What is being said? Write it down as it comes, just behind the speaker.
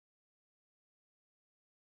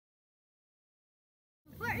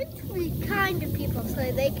important to be kind to people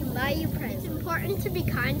so they can buy you presents. It's important to be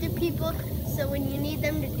kind to people so when you need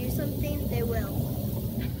them to do something, they will.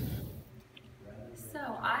 So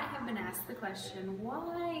I have been asked the question,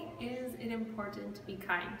 why is it important to be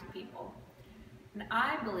kind to people? And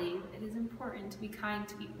I believe it is important to be kind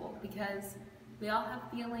to people because we all have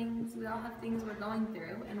feelings, we all have things we're going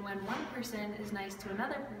through, and when one person is nice to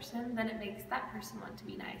another person, then it makes that person want to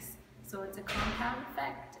be nice. So it's a compound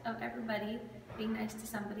effect of everybody being nice to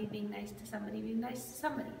somebody, being nice to somebody, being nice to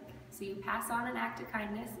somebody. So you pass on an act of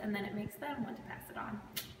kindness and then it makes them want to pass it on.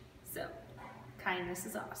 So kindness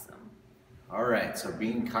is awesome. All right, so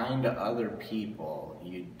being kind to other people,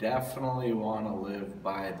 you definitely want to live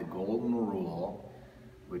by the golden rule,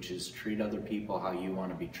 which is treat other people how you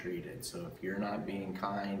want to be treated. So if you're not being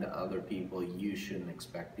kind to other people, you shouldn't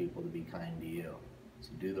expect people to be kind to you. So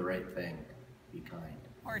do the right thing, be kind.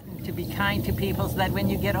 Important to be kind to people so that when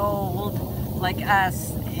you get old, like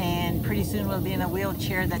us, and pretty soon we'll be in a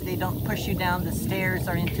wheelchair, that they don't push you down the stairs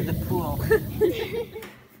or into the pool.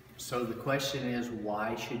 So the question is,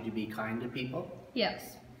 why should you be kind to people?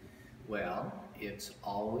 Yes. Well, it's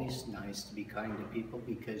always nice to be kind to people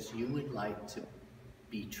because you would like to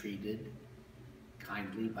be treated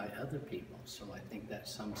kindly by other people. So I think that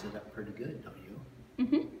sums it up pretty good, don't you?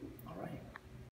 Mm-hmm.